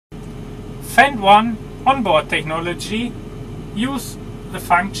FendtONE onboard technology use the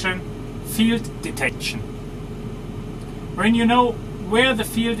function field detection. When you know where the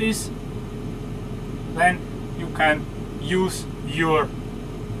field is, then you can use your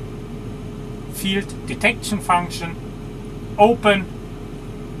field detection function, open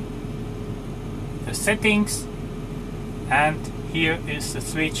the settings, and here is the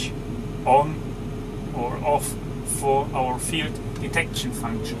switch on or off for our field detection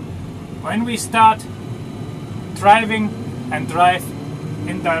function. When we start driving and drive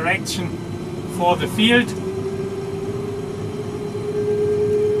in direction for the field,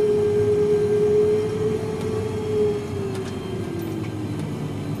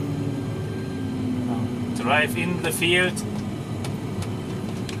 drive in the field.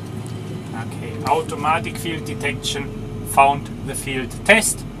 Okay, automatic field detection found the field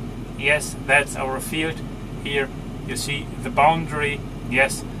test. Yes, that's our field. Here you see the boundary.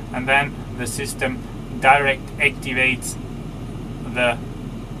 Yes, and then the system direct activates the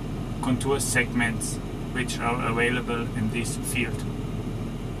contour segments which are available in this field.